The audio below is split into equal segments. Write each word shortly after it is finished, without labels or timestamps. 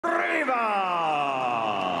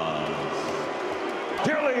Rivas,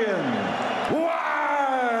 Dillian Whyte.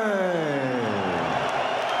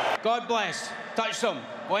 God bless. Touch them.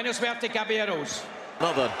 Buena suerte, caballeros.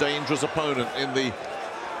 Another dangerous opponent in the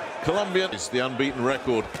Colombian. It's the unbeaten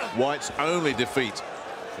record. Whyte's only defeat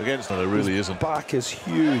against... No, there really isn't. Back is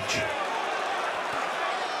huge.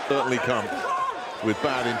 Certainly come with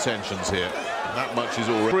bad intentions here. That much is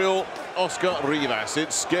already... Real Oscar Rivas.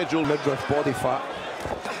 It's scheduled... Midriff body fat,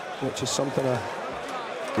 which is something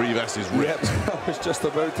Rivas is ripped. Yep, I was just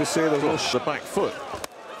about to say there's no... The back foot.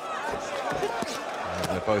 And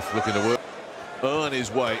they're both looking to work. Earn his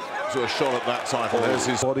way to a shot at that title. There's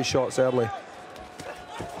his... Body shots early.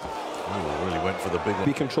 Oh, really went for the big one.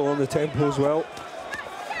 Be controlling the tempo as well.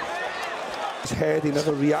 His head, he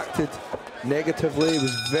never reacted negatively. He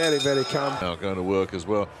was very, very calm. Now going to work as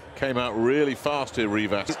well. Came out really fast here,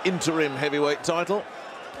 Rivas. His interim heavyweight title.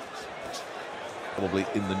 Probably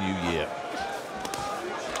in the new year.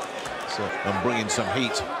 So, and bringing some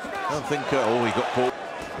heat. I don't think... oh, he got caught.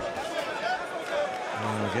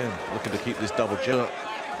 Again, looking to keep this double jab.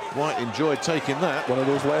 Whyte enjoyed taking that. One of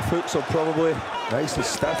those left hooks will probably nicely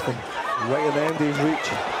stiff him right at the end of his reach.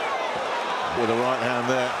 With a right hand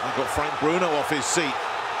there, we've got Frank Bruno off his seat.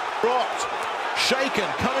 Rocked, shaken,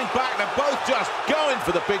 coming back. They're both just going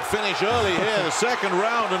for the big finish early here. The second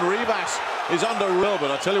round, and Rivas is under real.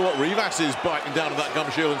 But I tell you what, Rivas is biting down to that gum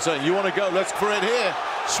shield and saying, "You want to go? Let's for it here."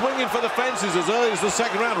 Swinging for the fences as early as the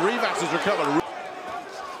second round. Rivas has recovered.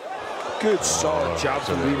 Good solid jab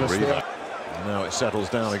from Rivas there. Now it settles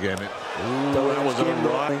down again. That was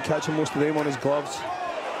right. And catching most of them on his gloves.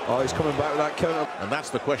 Oh, he's coming back with that counter. And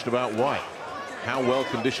that's the question about Whyte. How well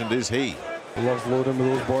conditioned is he? He loves loading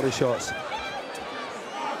with those body shots.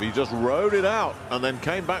 He just rode it out and then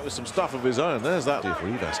came back with some stuff of his own. There's that. If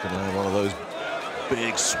Rivas can land one of those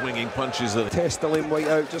big swinging punches that... Test Dillian Whyte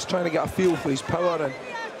out, just trying to get a feel for his power and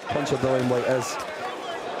puncher Dillian Whyte is.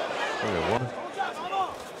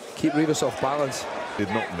 Keep Rivas off balance. Did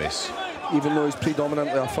not miss. Even though he's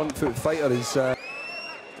predominantly a front foot fighter, he's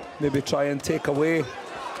maybe try and take away.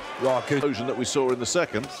 Oh, good explosion that we saw in the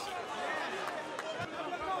second.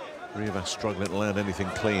 Rivas struggling to land anything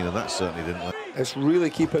clean, and that certainly didn't land. It's really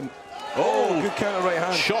keeping... Oh, good counter right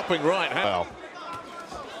hand. Chopping right hand.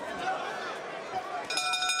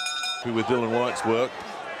 Well, with Dillian Whyte's work.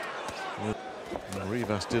 And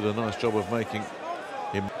Rivas did a nice job of making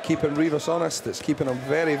him... Keeping Rivas honest. It's keeping him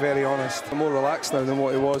very, very honest. More relaxed now than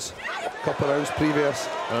what he was a couple of rounds previous.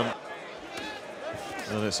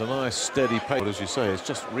 And it's a nice steady pace. But as you say, it's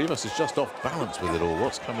just Rivas is just off balance with it all.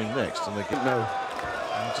 What's coming next? And they get now.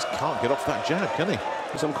 He just can't get off that jab, can he?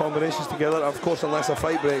 Some combinations together, of course, unless a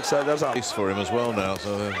fight breaks. There's a piece for him as well now.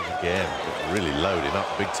 So again, really loading up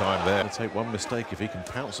big time there. He'll take one mistake if he can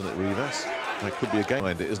pounce on it, Rivas. That could be a game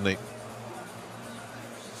behind it, isn't he?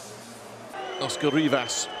 Oscar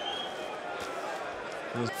Rivas.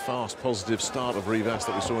 The fast, positive start of Rivas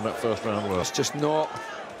that we saw in that first round. Well, it's just not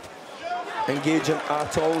engaging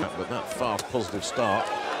at all. But that fast, positive start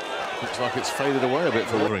looks like it's faded away a bit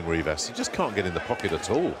for Rivas. He just can't get in the pocket at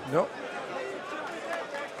all. No.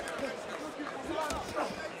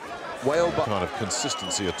 Well, but kind of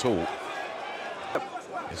consistency at all.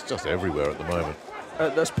 It's just everywhere at the moment.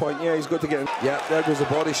 At this point, yeah, he's got to get in. Yeah, there goes the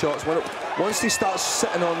body shots. Once he starts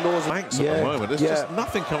sitting on those banks at the moment, there's just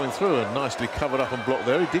nothing coming through, and nicely covered up and blocked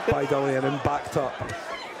there. He did by Dillian and backed up.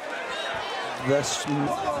 This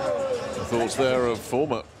thoughts there of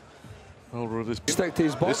former holder of this. Stick to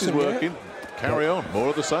his boxing. This is working. Carry on. More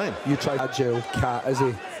of the same. You try agile cat, is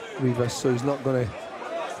he, Rivas? So he's not going to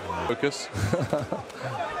focus.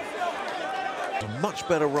 A much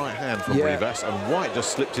better right hand from Rivas, and Whyte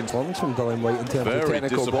just slipped into from Dillian Whyte in terms of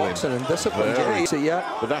technical boxing and discipline.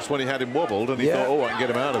 But that's when he had him wobbled, and he thought, oh, I can get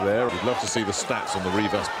him out of there. You'd love to see the stats on the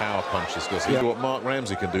Rivas power punches, because he what Mark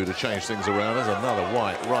Ramsey can do to change things around. There's another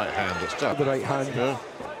Whyte right hand that's just the right hand.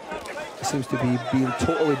 Seems to be being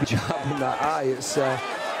totally jabbing that eye. It's the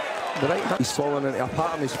right hand. He's falling into a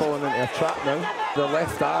pattern. He's falling into a trap now. The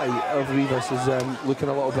left eye of Rivas is looking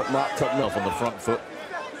a little bit marked up now. Off on the front foot.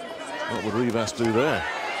 What would Rivas do there?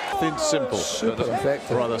 Nothing simple. Super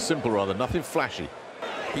effective. Rather simple, rather. Nothing flashy.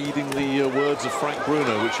 Heeding the words of Frank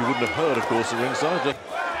Bruno, which you wouldn't have heard, of course, at ringside.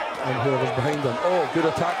 And whoever's behind him. Oh, good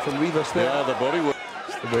attack from Rivas there. Yeah, the body work.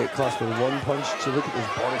 It's the weight class with one punch. So look at those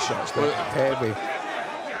body shots. They're heavy.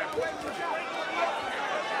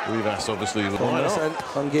 Rivas obviously with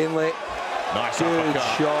ungainly. Nice good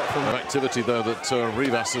shot from activity though that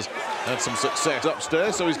Rivas has had some success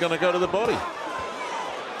upstairs, so he's going to go to the body.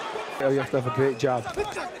 You have to have a great jab. You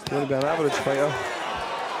want to be an average fighter.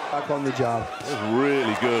 Back on the jab. It's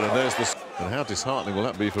really good, and there's the And how disheartening will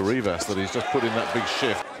that be for Rivas that he's just put in that big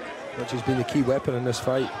shift. Which has been the key weapon in this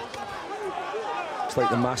fight. It's like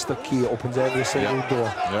the master key, it opens every single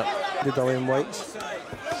door. Yeah. The Dillian Whytes.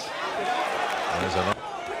 There's another.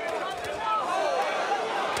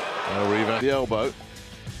 Rivas, the elbow.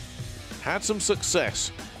 Had some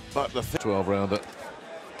success, but the 12-rounder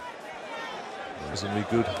was a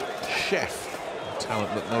good chef. A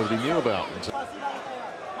talent that nobody knew about.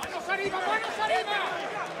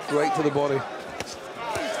 Right to the body.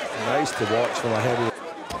 Nice to watch from a heavy.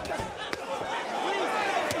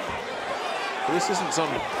 This isn't some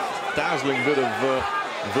dazzling bit of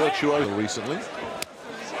virtuoso recently.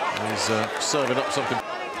 He's serving up something.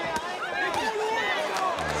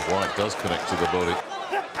 Whyte does connect to the body.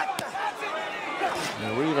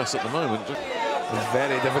 Rivas at the moment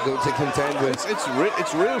very difficult to contend with.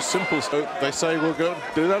 It's real simple. So they say we'll go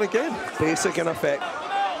do that again. Basic in effect.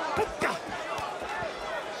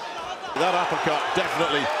 That uppercut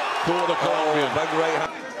definitely caught the Colombian. Big right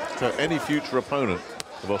hand. To any future opponent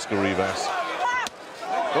of Oscar Rivas.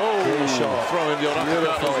 Oh, great shot. Throwing the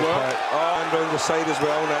uppercut as well. Oh, and round the side as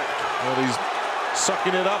well, Nick. Well, he's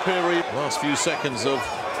sucking it up here. Last few seconds of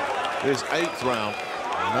his 8th round.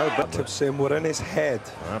 No, but to saying we're in his head.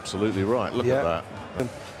 Absolutely right. Look at that.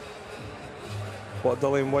 What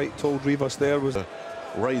Dillian Whyte told Rivas there was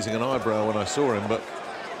raising an eyebrow when I saw him, but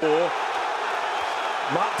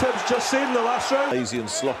Matt Tibbs just said in the last round. Lazy and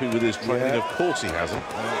sloppy with his training. Of course he hasn't.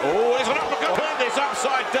 Oh, there's an uppercut. Turn this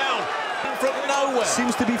upside down from nowhere.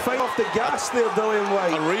 Seems to be fighting off the gas there, Dillian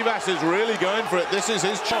Whyte. And Rivas is really going for it. This is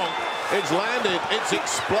his chunk. It's landed. It's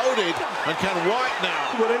exploded. And can Whyte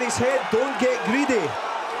now? We're in his head. Don't get greedy.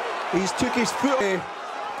 He's took his foot.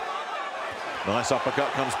 Nice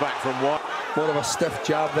uppercut comes back from Whyte. More of a stiff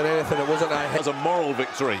jab than anything. It wasn't a hit. It was a moral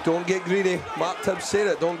victory. Don't get greedy. Matt Tibbs said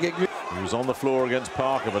it. Don't get greedy. He was on the floor against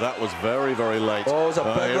Parker, but that was very, very late. Oh, it was a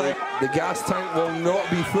big leg. The gas tank will not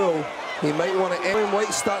be full. He might want to. Dillian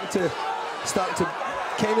Whyte starting to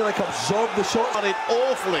kind of like absorb the shot. It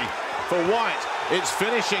awfully for Whyte. It's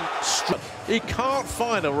finishing. He can't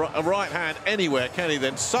find a right hand anywhere, can he?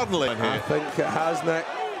 Then suddenly, I think it has, Nick.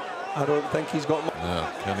 I don't think he's got much. No,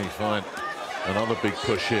 can he find another big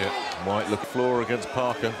push here? Whyte look floor against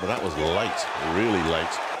Parker, but that was late, really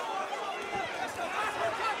late.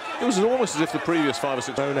 It was almost as if the previous 5 or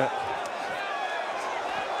 6. No, Nick.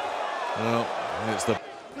 Well, it's the.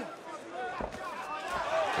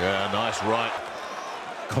 Yeah, nice right.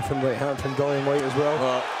 Cuffing right hand from Dillian Whyte as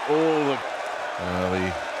well. All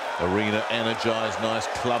the arena energized, nice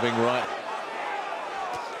clubbing right.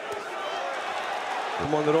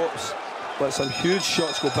 Come on the ropes. Let some huge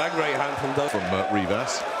shots go. Big right hand from Dillian. From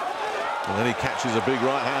Rivas. And then he catches a big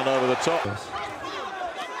right hand over the top. Yes.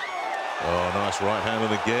 Oh, nice right hand,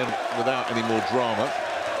 and again, without any more drama.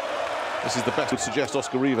 This is the best. Would suggest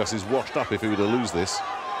Oscar Rivas is washed up if he were to lose this.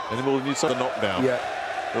 Any more than you'd say the knockdown. Yeah.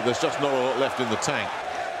 But there's just not a lot left in the tank.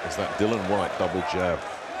 It's that Dillian Whyte double jab.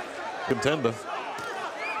 Contender.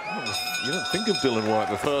 You don't think of Dillian Whyte,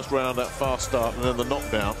 the first round, that fast start, and then the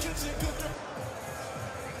knockdown.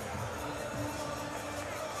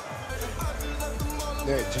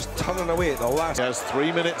 Yeah, just turning away at the last. He has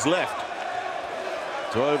 3 minutes left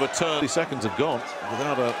to overturn. 30 seconds have gone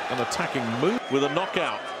without an attacking move with a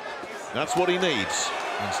knockout. That's what he needs.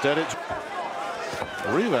 Instead, it's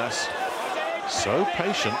Rivas. So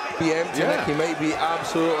patient. Be empty, Nick. He might be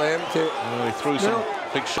absolutely empty. He threw some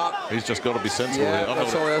big shot. He's just got to be sensible here.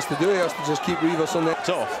 That's all he has to do. He has to just keep Rivas on that.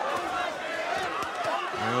 Off.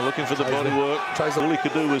 Looking for the body work. All he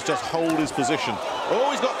could do was just hold his position. Oh,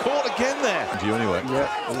 he's got caught again there. To you anyway. Yeah.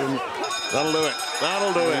 That'll do it.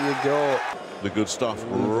 That'll do it. There you go. The good stuff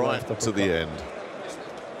right to the end.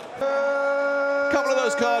 A couple of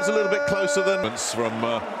those cards a little bit closer than from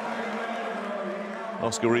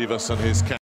Oscar Rivas and his